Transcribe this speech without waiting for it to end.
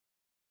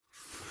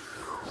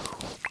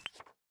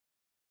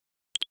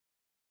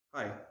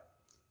Hi,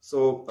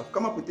 so I've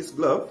come up with this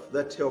glove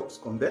that helps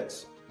convert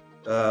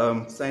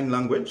sign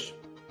language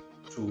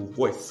to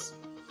voice,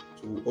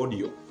 to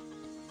audio.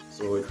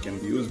 So it can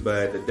be used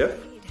by the deaf.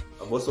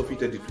 I've also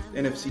fitted it with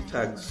NFC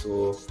tags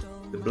so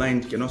the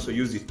blind can also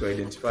use it to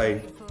identify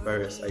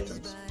various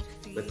items.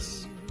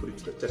 Let's put it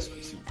to the test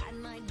to see.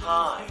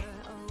 Hi,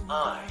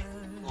 I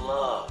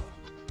love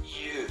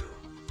you.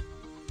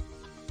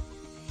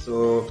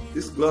 So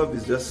this glove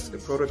is just a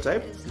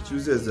prototype. It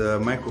uses a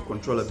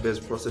microcontroller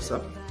based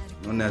processor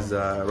known as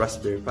a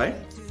Raspberry Pi,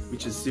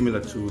 which is similar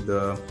to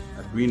the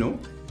Arduino.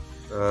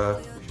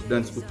 If you've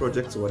done school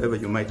projects or whatever,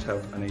 you might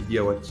have an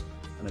idea what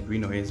an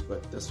Arduino is,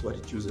 but that's what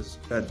it uses.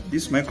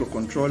 This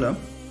microcontroller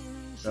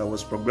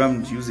was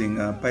programmed using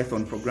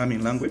Python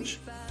programming language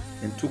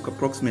and took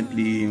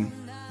approximately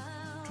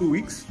 2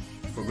 weeks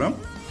to program.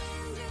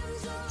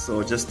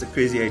 So just a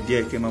crazy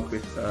idea I came up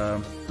with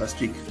last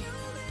week.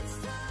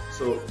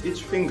 So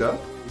each finger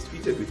is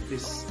fitted with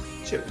this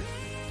chip.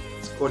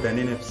 It's called an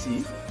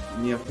NFC,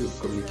 near field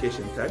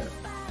communication tag.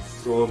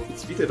 So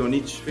it's fitted on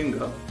each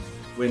finger.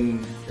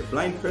 When a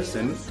blind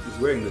person is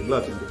wearing the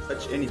glove and they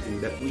touch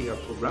anything that we have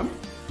programmed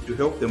to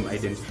help them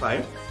identify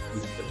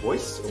with the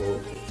voice or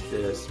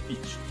the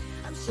speech.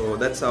 So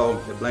that's how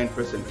a blind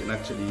person can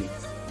actually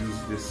use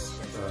this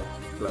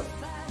glove.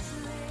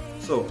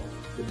 So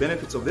the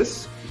benefits of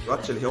this is to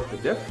actually help the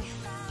deaf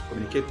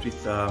communicate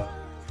with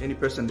any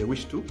person they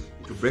wish to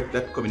break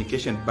that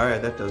communication barrier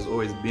that has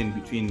always been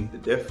between the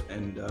deaf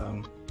and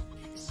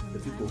the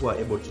people who are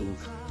able to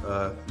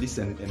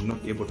listen and not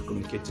able to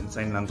communicate in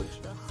sign language.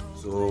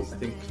 So I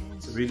think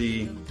it's a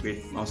really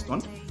great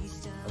milestone.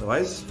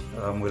 Otherwise,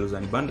 well,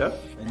 Zanibanda,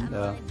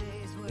 and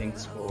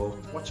thanks for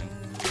watching.